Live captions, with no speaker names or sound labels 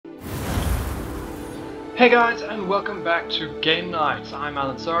Hey guys, and welcome back to Game Night. I'm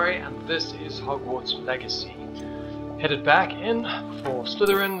Alynzari, and this is Hogwarts Legacy. Headed back in for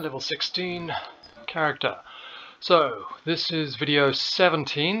Slytherin, level 16 character. So, this is video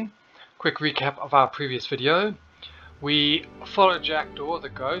 17. Quick recap of our previous video. We followed Jackdaw, the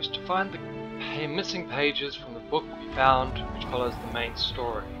ghost, to find the missing pages from the book we found, which follows the main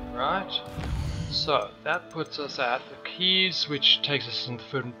story, right? So, that puts us at the keys, which takes us into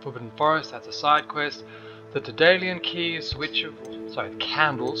the Forbidden Forest. That's a side quest. The Daedalian keys, the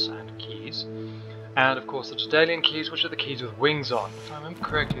candles and keys, and of course the Daedalian keys, which are the keys with wings on. If I remember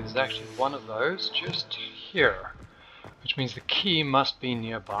correctly, there's actually one of those just here, which means the key must be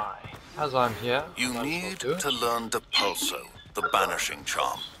nearby. As I'm here, you need to learn Depulso, the banishing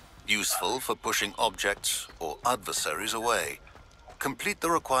charm, useful for pushing objects or adversaries away. Complete the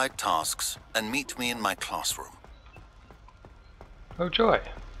required tasks and meet me in my classroom. Oh joy!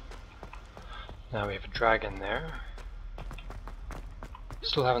 Now we have a dragon there.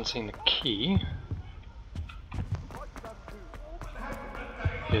 Still haven't seen the key.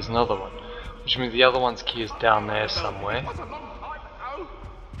 Here's another one, which means the other one's key is down there somewhere.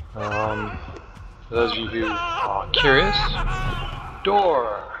 For those of you who are curious,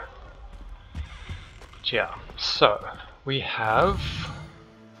 door! But yeah, so we have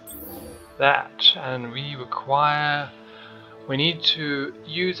that, and we need to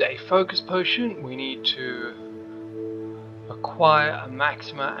use a focus potion, we need to acquire a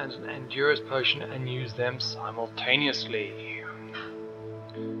Maxima and an Endurance potion and use them simultaneously.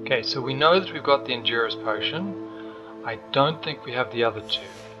 Okay, so we know that we've got the Endurance potion. I don't think we have the other two.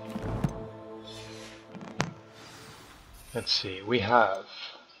 Let's see, we have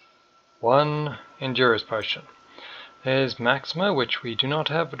one Endurance potion. There's Maxima, which we do not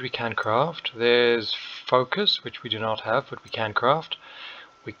have, but we can craft. There's Focus, which we do not have, but we can craft.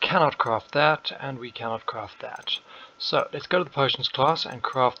 We cannot craft that, and we cannot craft that. So, let's go to the Potions class and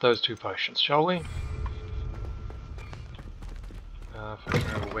craft those two potions, shall we? If I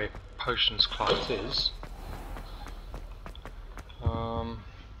remember where Potions class is.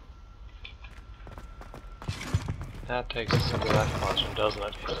 That takes us into that classroom, doesn't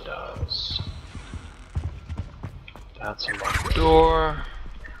it? It does. That's a locked door.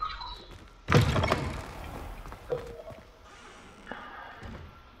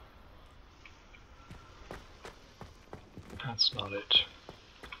 That's not it.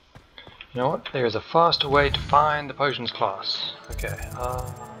 You know what? There's a faster way to find the potions class. Okay,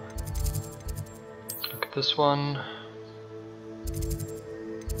 look at this one.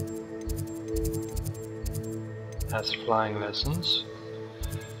 That's flying lessons.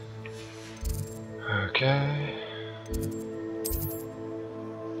 Okay.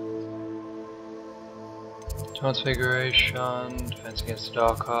 Transfiguration, Defense Against the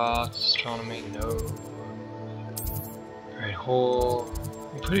Dark Arts, Astronomy, no. Great Hall.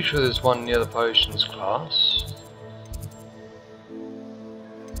 I'm pretty sure there's one near the Potions class.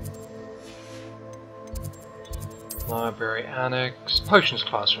 Library Annex, Potions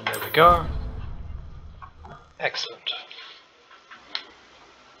Classroom, there we go. Excellent.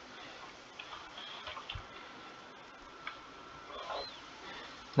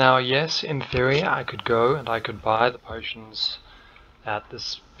 Now yes, in theory I could go and I could buy the potions that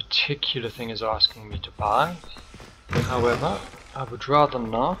this particular thing is asking me to buy. However, I would rather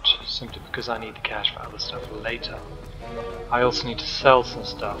not, simply because I need the cash for other stuff later. I also need to sell some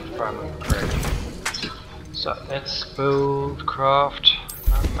stuff if I remember correctly. So let's craft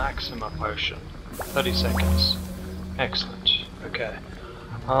a Maxima potion. 30 seconds. Excellent. Okay.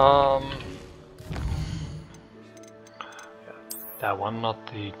 That one, not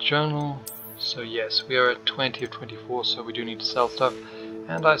the journal. So yes, we are at 20 of 24, so we do need to sell stuff.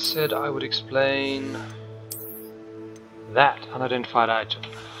 And I said I would explain that unidentified item.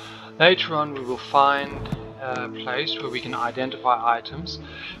 Later on we will find a place where we can identify items.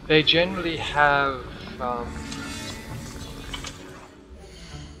 They generally have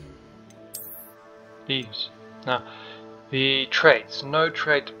these. Now, the traits, no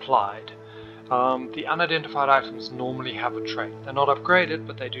trait applied. The unidentified items normally have a trait. They're not upgraded,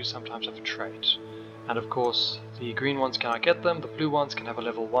 but they do sometimes have a trait. And of course, the green ones cannot get them, the blue ones can have a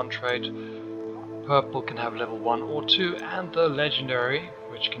level 1 trait, purple can have level 1 or 2, and the legendary,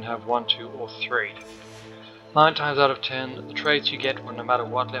 which can have 1, 2, or 3. 9 times out of 10, the traits you get, no matter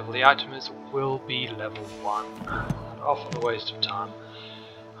what level the item is, will be level 1. Often a waste of time.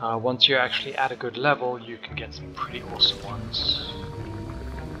 Once you're actually at a good level, you can get some pretty awesome ones.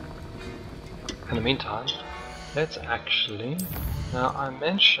 In the meantime, let's actually... Now, I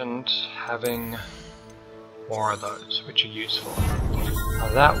mentioned having more of those, which are useful. Now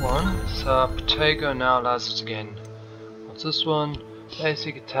that one, so Protego now allows us to gain. What's this one?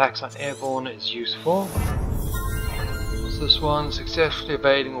 Basic attacks on airborne is useful. What's this one? Successfully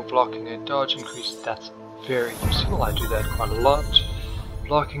evading or blocking a dodge increase. That's very useful. I do that quite a lot.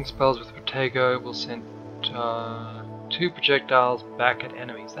 Blocking spells with Protego will send 2 projectiles back at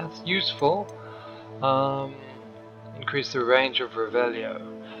enemies. That's useful. Increase the range of Revelio.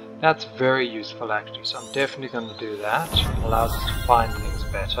 That's very useful actually, so I'm definitely going to do that. It allows us to find things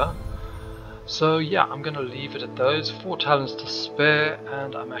better. So yeah, I'm going to leave it at those. 4 talents to spare,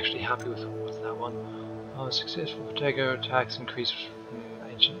 and I'm actually happy with what's that one. Successful Protego attacks increase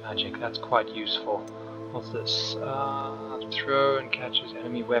ancient magic. That's quite useful. What's this? Throw and catches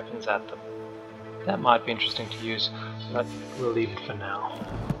enemy weapons at them. That might be interesting to use, but we'll leave it for now.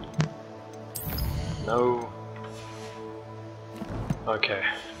 No. Okay,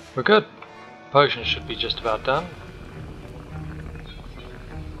 we're good. Potion should be just about done.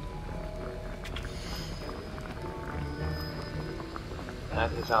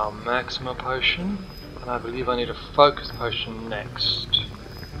 That is our Maxima potion, and I believe I need a Focus potion next.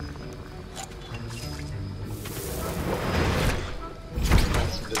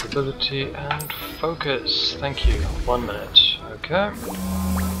 That's invisibility and focus. Thank you. 1 minute. Okay.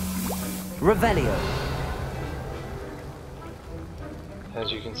 Revelio.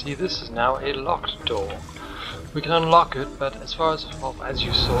 As you can see, this is now a locked door. We can unlock it, but as far as, well, as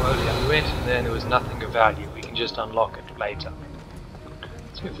you saw earlier, we went in there and there was nothing of value. We can just unlock it later.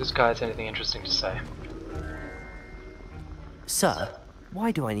 Let's see if this guy has anything interesting to say. Sir,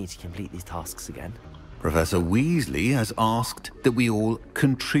 why do I need to complete these tasks again? Professor Weasley has asked that we all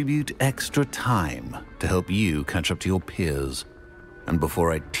contribute extra time to help you catch up to your peers. And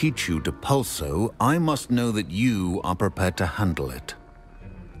before I teach you Depulso, I must know that you are prepared to handle it.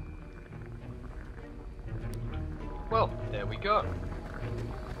 Well, there we go.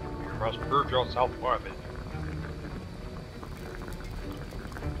 You must prove yourself worthy.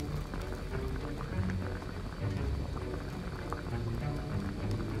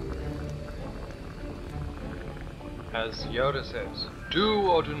 As Yoda says, do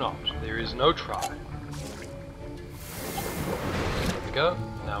or do not, there is no try. There we go,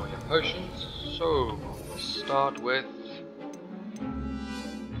 now we have potions, so we'll start with...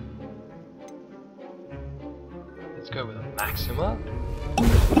 Let's go with a Maxima.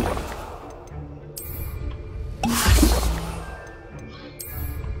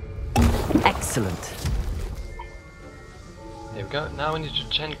 Excellent. There we go, now we need to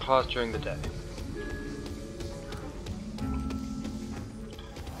change class during the day.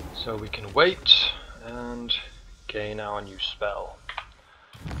 So we can wait and gain our new spell.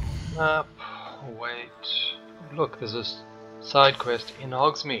 Map, wait. Look, there's a side quest in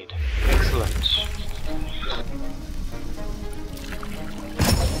Hogsmeade. Excellent.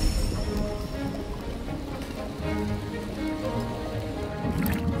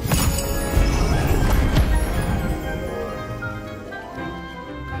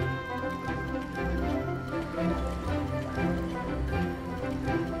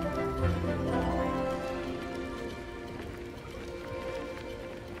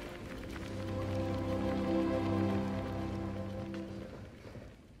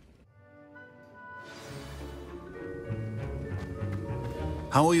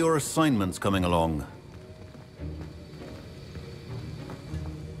 How are your assignments coming along?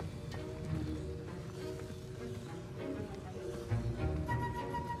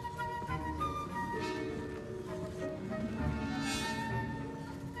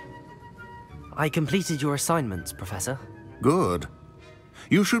 I completed your assignments, Professor. Good.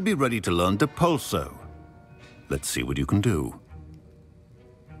 You should be ready to learn Depulso. Let's see what you can do.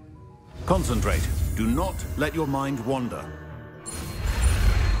 Concentrate. Do not let your mind wander.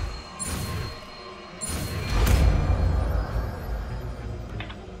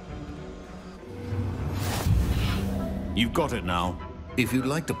 You've got it now. If you'd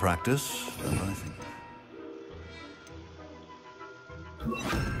like to practice, and I think...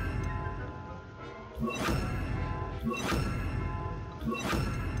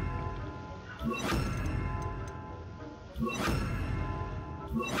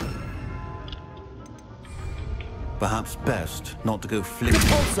 Perhaps best not to go flipping.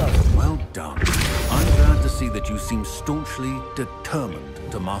 Well done. I'm glad to see that you seem staunchly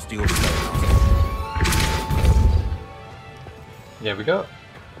determined to master your spells. There we go.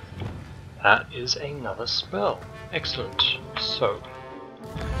 That is another spell. Excellent. So,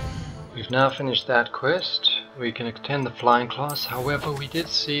 we've now finished that quest. We can extend the flying class. However, we did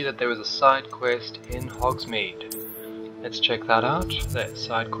see that there was a side quest in Hogsmeade. Let's check that out. There's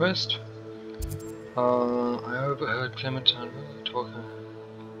side quest. I overheard Clementine talking.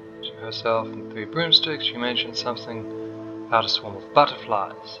 herself and 3 broomsticks, she mentioned something about a swarm of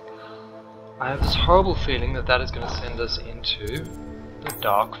butterflies. I have this horrible feeling that that is going to send us into the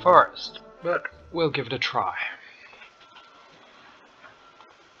dark forest, but we'll give it a try.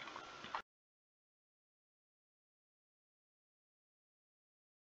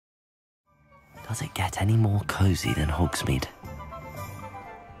 Does it get any more cozy than Hogsmeade?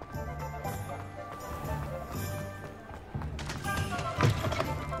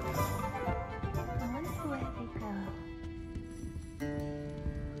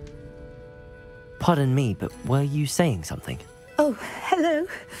 Pardon me, but were you saying something? Oh, hello.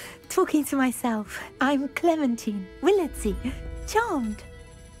 Talking to myself. I'm Clementine Willardsey. Charmed.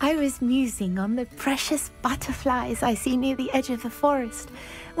 I was musing on the precious butterflies I see near the edge of the forest.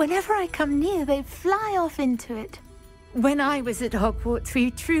 Whenever I come near, they fly off into it. When I was at Hogwarts,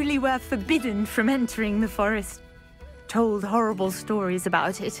 we truly were forbidden from entering the forest. Told horrible stories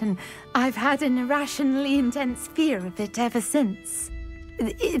about it, and I've had an irrationally intense fear of it ever since.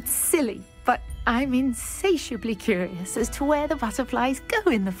 It's silly, but I'm insatiably curious as to where the butterflies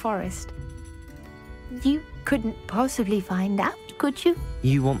go in the forest. You couldn't possibly find out, could you?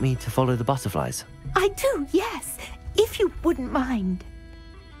 You want me to follow the butterflies? I do, yes, if you wouldn't mind.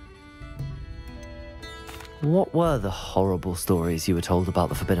 What were the horrible stories you were told about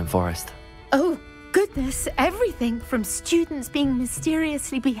the Forbidden Forest? Oh, goodness, everything from students being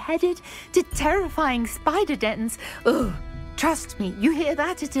mysteriously beheaded to terrifying spider dens. Ugh. Trust me, you hear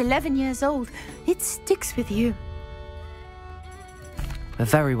that at 11 years old, it sticks with you.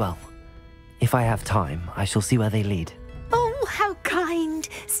 Very well. If I have time, I shall see where they lead. Oh, how kind.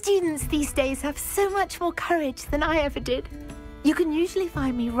 Students these days have so much more courage than I ever did. You can usually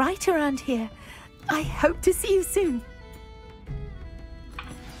find me right around here. I hope to see you soon.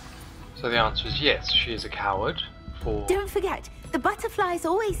 So the answer is yes, she is a coward. Don't forget, the butterflies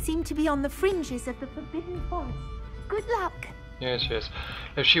always seem to be on the fringes of the Forbidden Forest. Good luck. Yes, yes.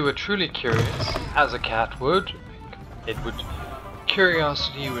 If she were truly curious, as a cat would,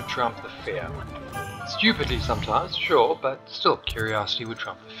 curiosity would trump the fear. Stupidly sometimes, sure, but still curiosity would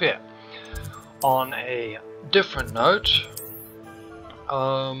trump the fear. On a different note,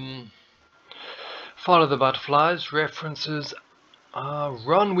 Follow the Butterflies references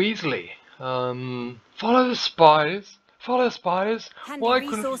Ron Weasley. Follow the spiders. Follow spiders. Handy Why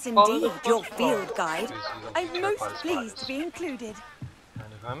couldn't resource you follow indeed, the your butterflies? field guide. Because he's I'm terrified most of pleased to spiders. be included.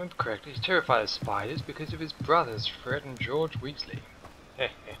 And if I remember correctly, he's terrified of spiders because of his brothers, Fred and George Weasley.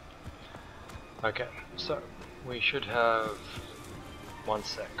 Okay, so we should have 1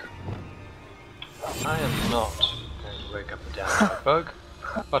 sec. I am not going to wake up a downright bug.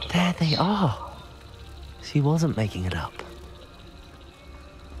 There they are. She wasn't making it up.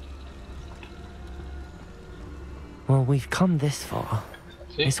 Well, we've come this far.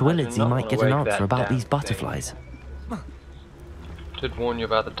 See, Miss I do Willardsey not might wanna get an wake answer that about damn these thing. butterflies. Did warn you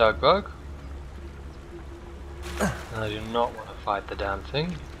about the dug bug. I do not want to fight the damn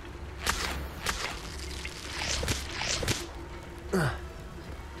thing.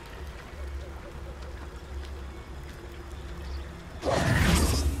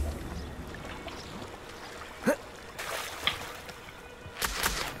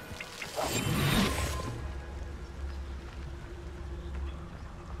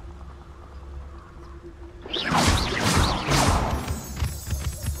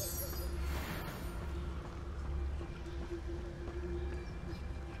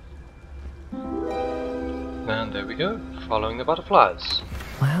 And there we go, following the butterflies.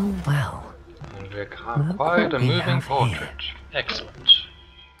 Well, well. And we're Look quite what a we moving have portrait. here. Excellent.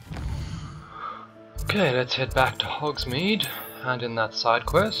 Okay, let's head back to Hogsmeade, and in that side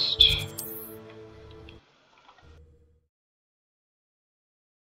quest.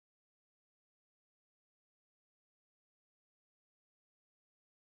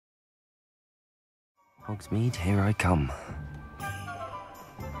 Hogsmeade, here I come.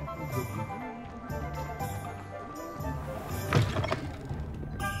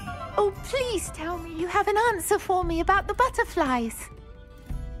 Oh, please tell me you have an answer for me about the butterflies.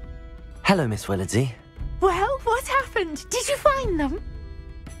 Hello, Miss Willardsey. Well, what happened? Did you find them?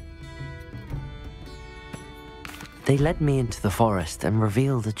 They led me into the forest and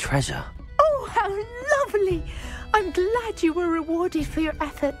revealed a treasure. Oh, how lovely! I'm glad you were rewarded for your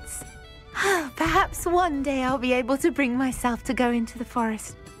efforts. Perhaps one day I'll be able to bring myself to go into the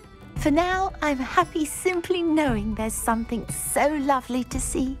forest. For now, I'm happy simply knowing there's something so lovely to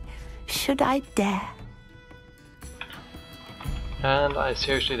see, should I dare. And I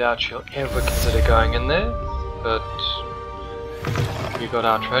seriously doubt she'll ever consider going in there, but we got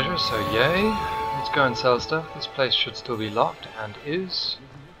our treasure, so yay. Let's go and sell stuff. This place should still be locked, and is.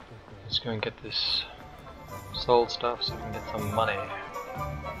 Let's go and get this soul stuff so we can get some money.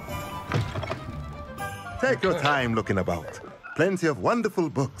 Take your time looking about. Plenty of wonderful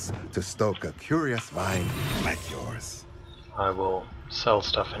books to stoke a curious mind like yours. I will sell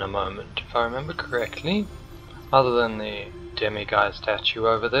stuff in a moment. If I remember correctly, other than the demiguise statue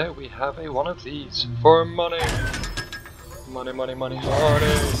over there, we have one of these for money. Money, money, money,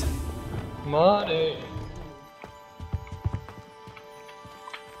 money. Money.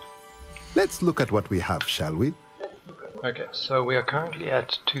 Let's look at what we have, shall we? Okay, so we are currently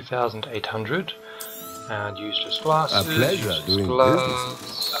at 2,800 and used as glasses, A pleasure doing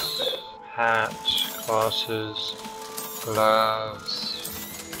gloves, hat, glasses,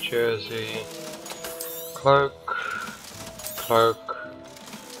 gloves, jersey, cloak,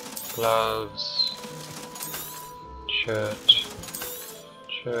 gloves, shirt,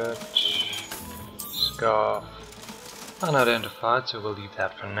 scarf, unidentified, so we'll leave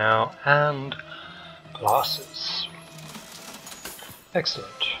that for now, and glasses. Excellent.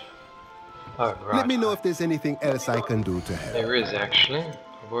 Oh, right. Let me know if there's anything else I can do to help. There is actually.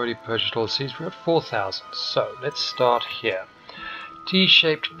 I've already purchased all these. We're at 4,000. So let's start here.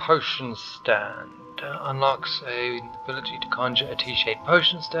 T-shaped potion stand unlocks an ability to conjure a T-shaped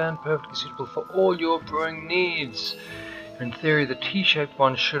potion stand, perfectly suitable for all your brewing needs. In theory, the T-shaped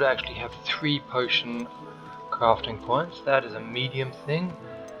one should actually have 3 potion crafting points. That is a medium thing.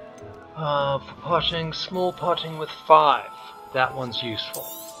 For potting, small potting with 5. That one's useful.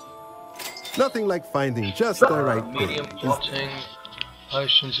 Nothing like finding just the right Medium thing. potting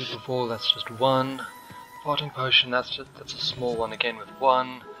potions with all, that's just 1. Potting potion, that's a small one again with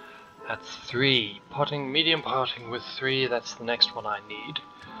 1. That's 3. Potting, medium potting with 3, that's the next one I need.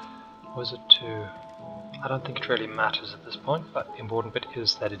 Was it 2? I don't think it really matters at this point, but the important bit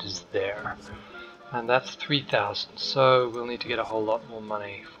is that it is there. And that's 3,000, so we'll need to get a whole lot more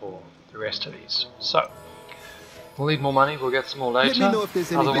money for the rest of these. So, we'll need more money, we'll get some more later. Let me know if there's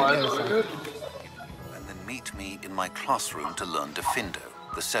anything Otherwise, else we're good. And then meet me in my classroom to learn Diffindo,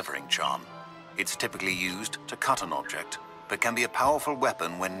 the severing charm. It's typically used to cut an object, but can be a powerful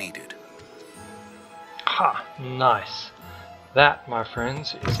weapon when needed. Ha! Nice. That, my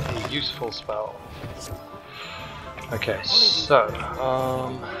friends, is a useful spell. Okay, so,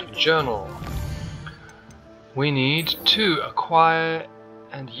 journal. We need to acquire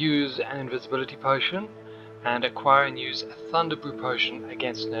and use an invisibility potion, and acquire and use a thunder brew potion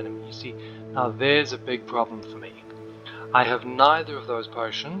against an enemy. You see, now there's a big problem for me. I have neither of those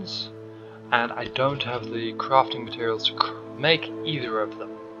potions, and I don't have the crafting materials to make either of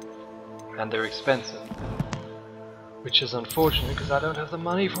them. And they're expensive. Which is unfortunate because I don't have the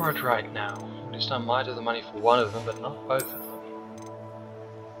money for it right now. At least I might have the money for one of them, but not both of them.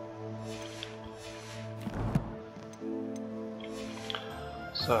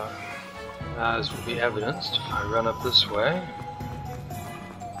 So, as will be evidenced if I run up this way.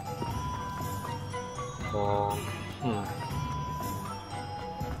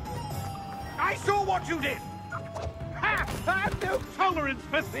 I saw what you did! Ha! I have no tolerance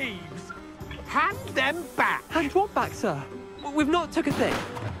for thieves! Hand them back! Hand what back, sir? We've not took a thing.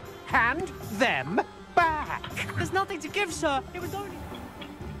 Hand them back! There's nothing to give, sir. It was only...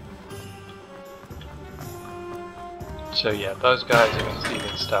 So yeah, those guys are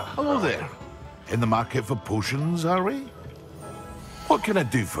concealing stuff. Hello there. In the market for potions, are we? What can I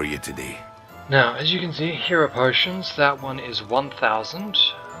do for you today? Now, as you can see, hero potions, that one is 1,000.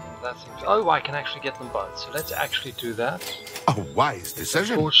 That seems... Oh, I can actually get them both, so let's actually do that. A wise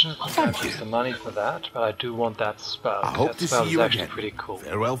decision. Unfortunately, I Thank don't you. have the money for that, but I do want that spell. I hope That to spell see is you actually again. pretty cool.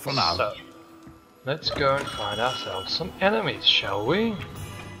 Farewell for now. So, let's go and find ourselves some enemies, shall we?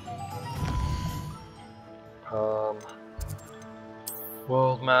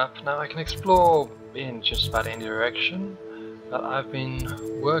 World map. Now I can explore in just about any direction, but I've been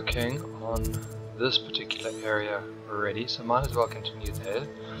working on this particular area already, so might as well continue there.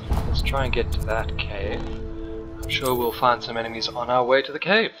 Let's try and get to that cave. I'm sure we'll find some enemies on our way to the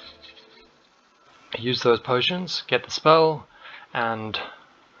cave. Use those potions, get the spell, and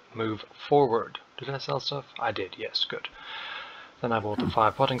move forward. Did I sell stuff? I did, yes, good. Then I bought the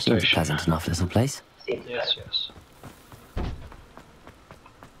fire potting Seems a station. pleasant enough little place. Yes, yes.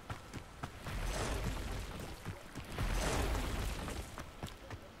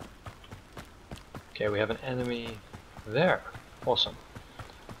 Okay, we have an enemy there. Awesome.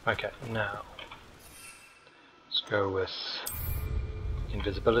 Okay, now let's go with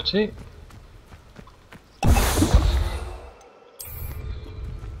invisibility.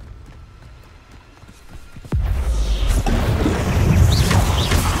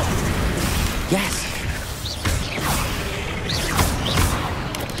 Yes!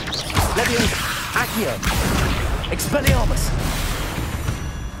 Leviosa! Accio! Expelliarmus!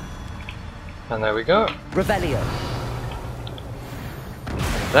 And there we go. Revelio!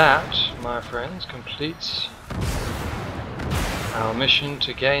 That, my friends, completes our mission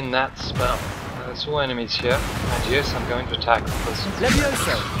to gain that spell. Now, there's all enemies here, and yes, I'm going to attack them.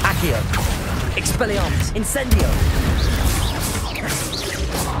 Levioso! Accio! Expelliarmus! Incendio!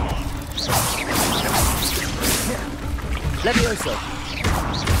 Levioso!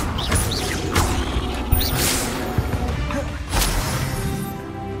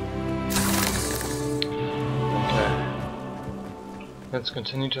 Let's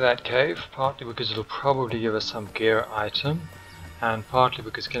continue to that cave, partly because it'll probably give us some gear item, and partly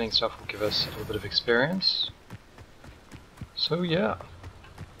because killing stuff will give us a little bit of experience. So yeah.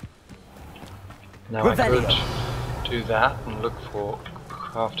 Now I could do that and look for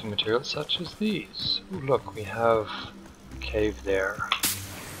crafting materials such as these. Ooh, look, we have a cave there.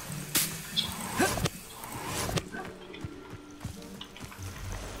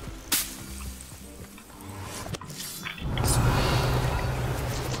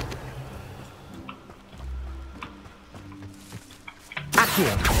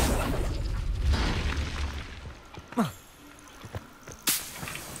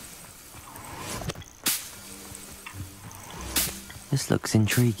 This looks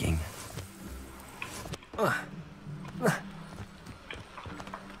intriguing.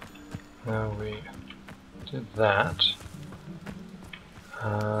 Now we did that,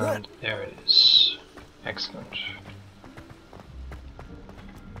 and there it is. Excellent.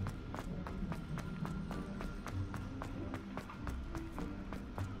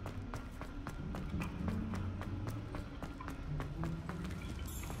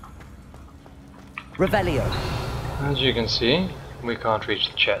 Revelio. As you can see, we can't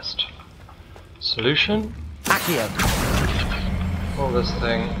reach the chest. Solution? Accio. Pull this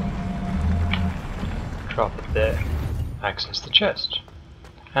thing, drop it there, access the chest.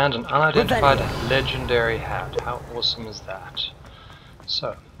 And an unidentified legendary hat. How awesome is that?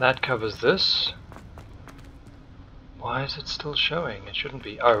 So, that covers this. Why is it still showing? It shouldn't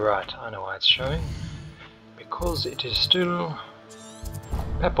be. Oh right, I know why it's showing. Because it is still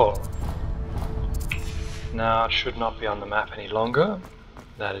purple. Now it should not be on the map any longer.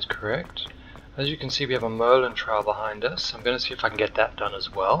 That is correct. As you can see, we have a Merlin trial behind us. I'm going to see if I can get that done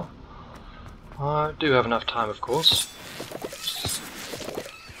as well. I do have enough time, of course.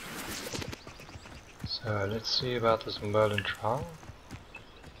 So let's see about this Merlin trial.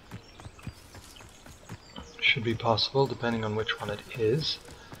 Should be possible, depending on which one it is.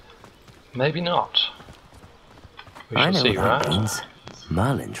 Maybe not. We shall see, right? I know what that means.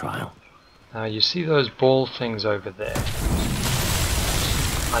 Merlin trial. Now you see those ball things over there.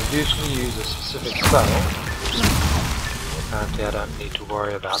 I usually use a specific spell. Apparently I don't need to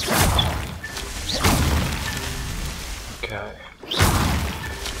worry about that. Okay.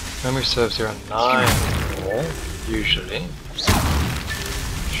 Memory serves here are 9 more, usually.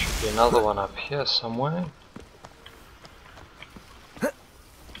 Should be another one up here somewhere.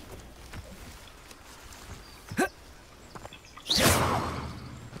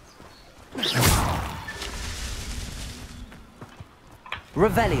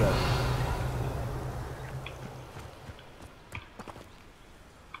 Revelio.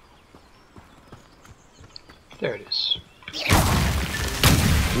 There it is.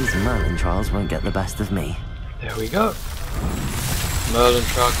 These Merlin trials won't get the best of me. There we go. Merlin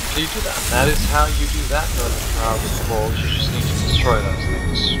trial completed, and that is how you do that Merlin trial with the balls. You just need to destroy those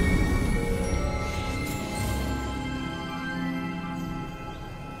things.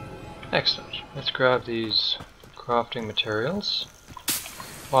 Excellent. Let's grab these crafting materials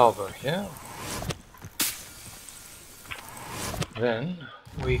while we're here. Then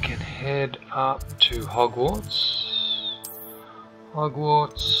we can head up to Hogwarts.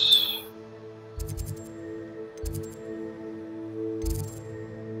 Hogwarts.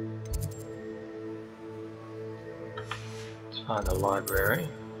 Let's find the library.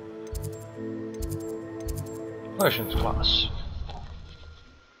 Potions class.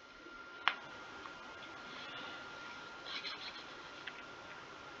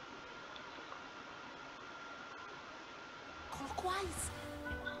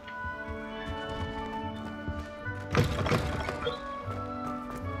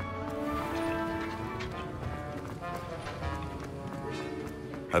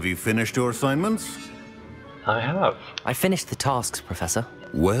 Have you finished your assignments? I have. I finished the tasks, Professor.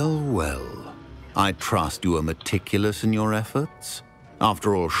 Well, well. I trust you are meticulous in your efforts.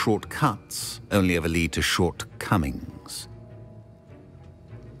 After all, shortcuts only ever lead to shortcomings.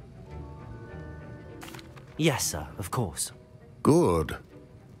 Yes, sir, of course. Good.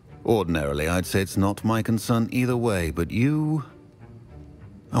 Ordinarily, I'd say it's not my concern either way, but you...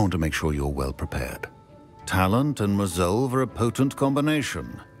 I want to make sure you're well prepared. Talent and resolve are a potent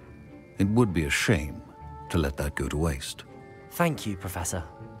combination. It would be a shame to let that go to waste. Thank you, Professor.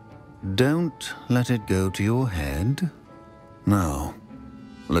 Don't let it go to your head. Now,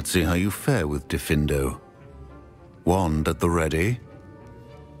 let's see how you fare with Diffindo. Wand at the ready.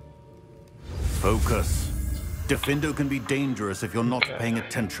 Focus. Diffindo can be dangerous if you're not paying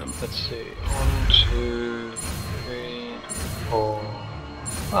attention. Let's see. 1, 2, 3, 4,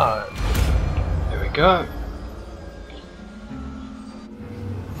 5. There we go.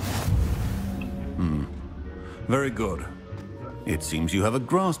 Very good. It seems you have a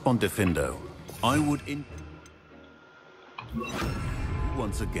grasp on Diffindo. I would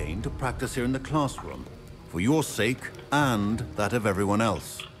once again to practice here in the classroom, for your sake and that of everyone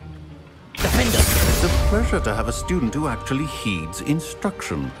else. Diffindo! It's a pleasure to have a student who actually heeds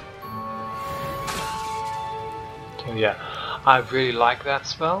instruction. So yeah, I really like that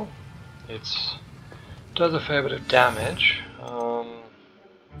spell. It does a fair bit of damage.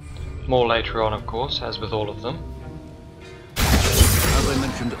 More later on, of course, as with all of them. As I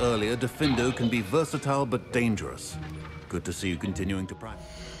mentioned earlier, Diffindo can be versatile but dangerous. Good to see you continuing to practice.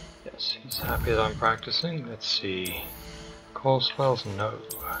 Yes, he's happy that I'm practicing. Let's see. Core spells? No.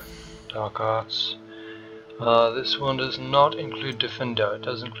 Dark arts. This one does not include Diffindo. It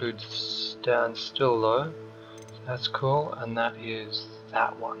does include Stand Still though. That's cool, and that is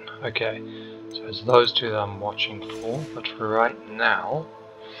that one. Okay, so it's those two that I'm watching for, but for right now,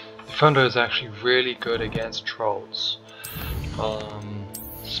 Diffindo is actually really good against trolls.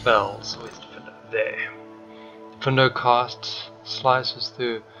 Spells with Diffindo. There. Diffindo casts slices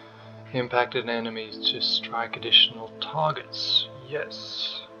through impacted enemies to strike additional targets.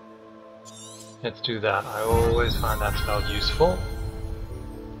 Yes. Let's do that. I always find that spell useful.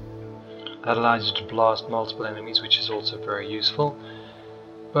 That allows you to blast multiple enemies, which is also very useful.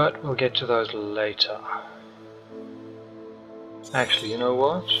 But we'll get to those later. Actually, you know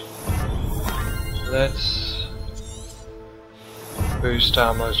what? Let's boost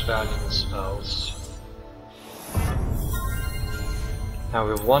our most valuable spells. Now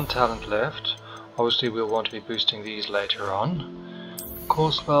we have one talent left. Obviously we'll want to be boosting these later on.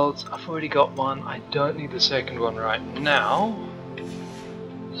 Core spells, I've already got one. I don't need the second one right now.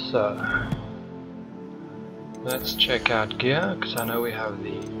 So let's check out gear, because I know we have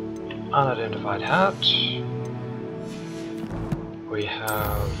the unidentified hat. We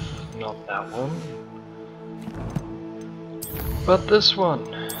have not that one, but this one.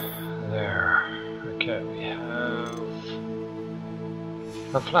 There. Okay, we have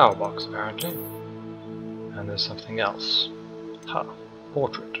a flower box apparently, and there's something else. Ha,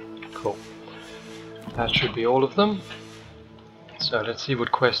 portrait. Cool. That should be all of them. So let's see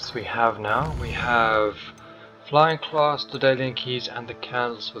what quests we have now. We have Flying Class, the Daedalian Keys, and the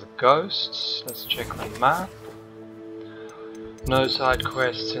Candles with Ghosts. Let's check the map. No side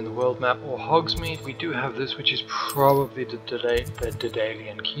quests in the world map or Hogsmeade. We do have this, which is probably the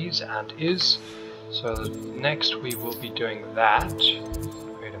Daedalian Keys, and is. So next we will be doing that.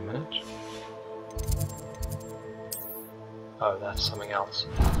 Wait a minute. Oh, that's something else.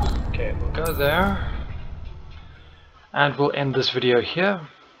 Okay, we'll go there. And we'll end this video here.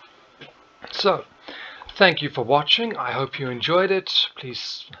 So, thank you for watching. I hope you enjoyed it.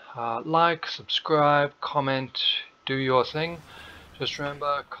 Please like, subscribe, comment, do your thing. Just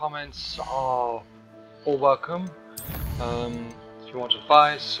remember, comments are all welcome. If you want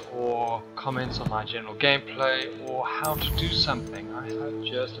advice or comments on my general gameplay or how to do something. I have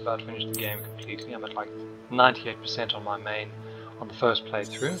just about finished the game completely. I'm at like 98% on my main on the first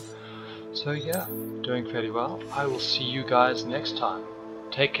playthrough. So yeah, doing fairly well. I will see you guys next time.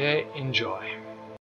 Take care, enjoy.